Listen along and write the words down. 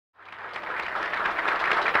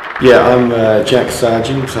Yeah, I'm Jack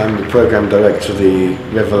Seargeant. I'm the Programme Director of the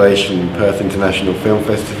Revelation Perth International Film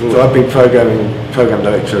Festival. So I've been Programme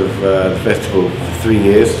Director of the festival for 3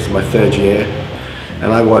 years. It's my third year.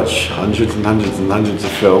 And I watch hundreds and hundreds and hundreds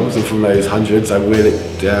of films, and from those hundreds I wheel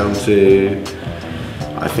it down to,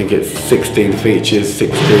 I think it's 16 features,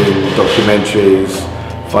 16 documentaries,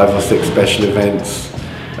 5 or 6 special events,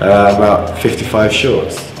 about 55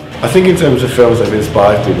 shorts. I think in terms of films that have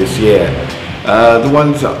inspired me this year, the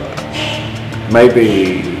ones that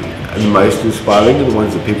maybe the most inspiring are the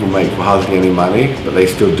ones that people make for hardly any money, but they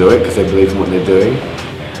still do it because they believe in what they're doing.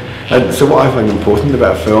 And so what I find important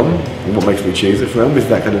about film, and what makes me choose a film, is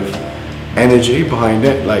that kind of energy behind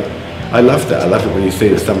it. Like, I love that. I love it when you see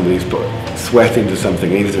that somebody's put sweat into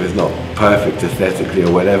something, even if it's not perfect aesthetically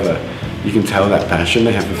or whatever. You can tell that passion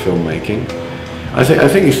they have for filmmaking. I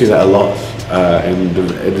think you see that a lot in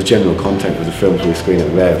the general content of the films we screen at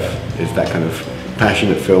Rev, is that kind of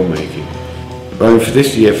passionate filmmaking. Well, for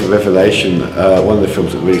this year, for Revelation, one of the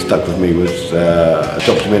films that really stuck with me was a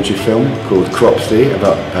documentary film called Cropsey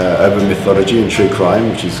about urban mythology and true crime,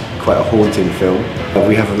 which is quite a haunting film.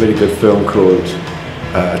 We have a really good film called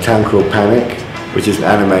A Town Called Panic, which is an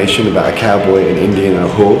animation about a cowboy, an Indian and a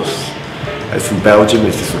horse. It's from Belgium.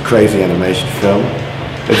 It's just a crazy animation film.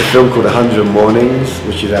 There's a film called 100 Mornings,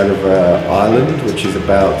 which is out of Ireland, which is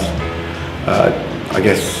about, I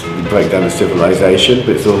guess, the breakdown of civilization,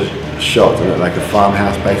 but it's all shot in like a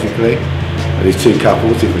farmhouse basically. And these two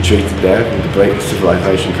couples who've retreated there with the break of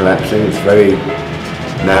civilization collapsing. It's very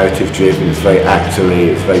narrative driven, it's very actorly,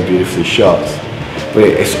 it's very beautifully shot. But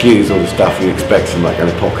it eschews all the stuff you expect from like an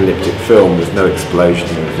apocalyptic film. There's no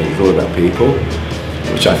explosions or anything, it's all about people,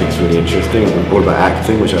 which I think is really interesting, and all about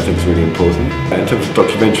acting, which I think is really important. In terms of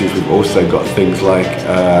documentaries, we've also got things like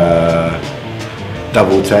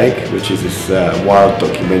Double Take, which is this wild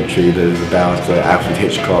documentary that is about Alfred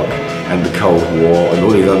Hitchcock and the Cold War and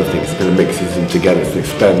all these other things. It kind of mixes them together. It's an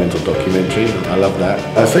experimental documentary. I love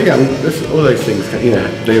that. So yeah, I mean, all those things, you know,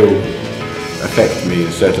 they all affect me in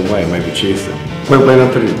a certain way and maybe choose them. When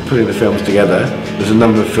I'm putting the films together, there's a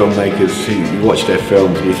number of filmmakers who you watch their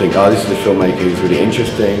films and you think, oh, this is a filmmaker who's really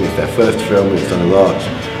interesting, it's their first film and it's done a lot,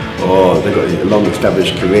 or they've got a long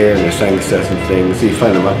established career and they're saying certain things, so you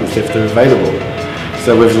phone them up and see if they're available.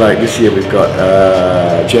 So with like this year we've got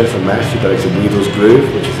Jennifer Mass, who directed Needle's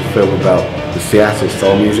Groove, which is a film about the Seattle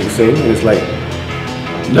soul music scene, and it's like,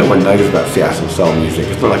 no one knows about Seattle soul music,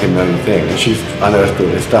 it's not like a known thing, and she's unearthed all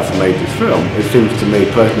this stuff and made this film. It seems to me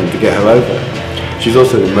pertinent to get her over. She's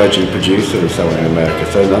also an emerging producer or so in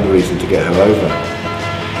America, so another reason to get her over.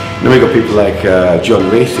 And then we've got people like John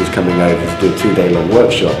Reese, who's coming over to do a 2-day-long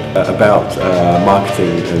workshop about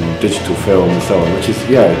marketing and digital film and so on, which is,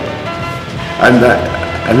 yeah, and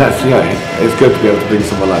that's, yeah, it's good to be able to bring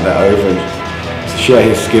someone like that over and share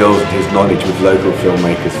his skills and his knowledge with local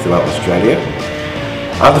filmmakers throughout Australia.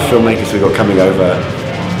 Other filmmakers we've got coming over,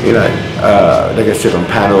 you know, they're going to sit on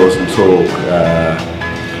panels and talk.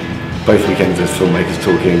 Both weekends there's filmmakers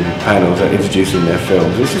talking, panels, introducing their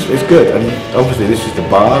films. It's good, and obviously this is the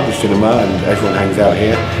bar, the cinema, and everyone hangs out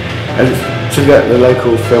here. And to get the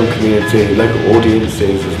local film community, local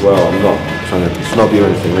audiences as well. I'm not trying to snob you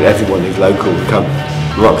or anything, but everyone who's local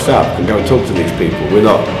rocks up and go and talk to these people. We're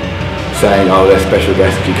not saying, oh, they're special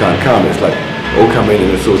guests, you can't come. It's like, all come in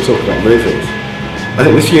and let's all talk about movies. I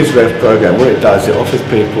think this year's Rev programme, what it does, it offers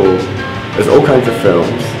people, there's all kinds of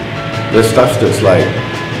films. There's stuff that's like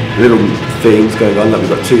little themes going on, like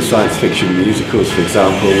we've got 2 science fiction musicals, for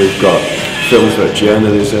example. We've got films about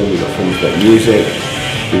journalism, we've got films about music,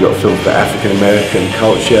 we've got films about African American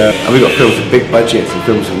culture, and we've got films with big budgets and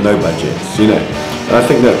films with no budgets, you know. And I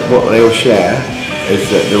think that what they all share is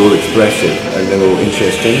that they're all expressive and they're all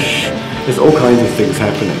interesting. There's all kinds of things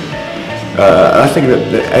happening. And I think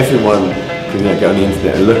that everyone can, you know, go on the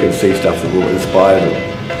internet and look and see stuff that will inspire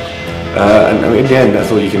them. And I mean, in the end,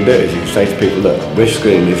 that's all you can do, is you can say to people, look, we're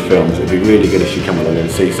screening these films, it'd be really good if you come along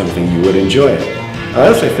and see something you would enjoy. I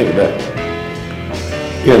also think that,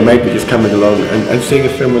 you know, maybe just coming along and seeing a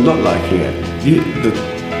film and not liking it. The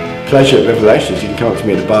pleasure of Revelations, you can come up to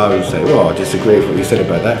me at the bar and say, well, I disagree with what you said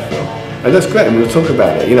about that film. And that's great, and we'll talk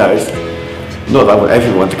about it. You know, it's not that I want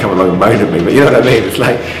everyone to come along and moan at me, but you know what I mean? It's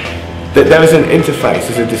like, there is an interface,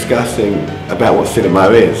 there's a discussing about what cinema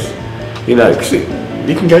is. You know, because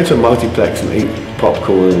you can go to a multiplex and eat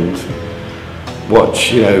popcorn and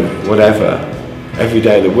watch, you know, whatever, every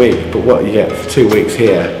day of the week, but what you get for 2 weeks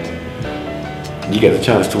here, you get the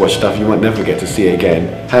chance to watch stuff you might never get to see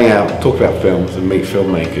again, hang out, talk about films and meet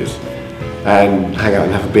filmmakers, and hang out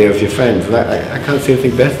and have a beer with your friends. I can't see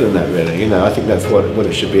anything better than that, really. You know, I think that's what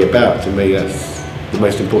it should be about. To me, the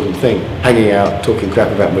most important thing. Hanging out, talking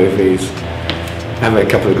crap about movies, having a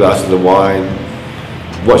couple of glasses of wine,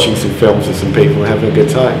 watching some films with some people and having a good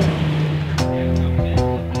time.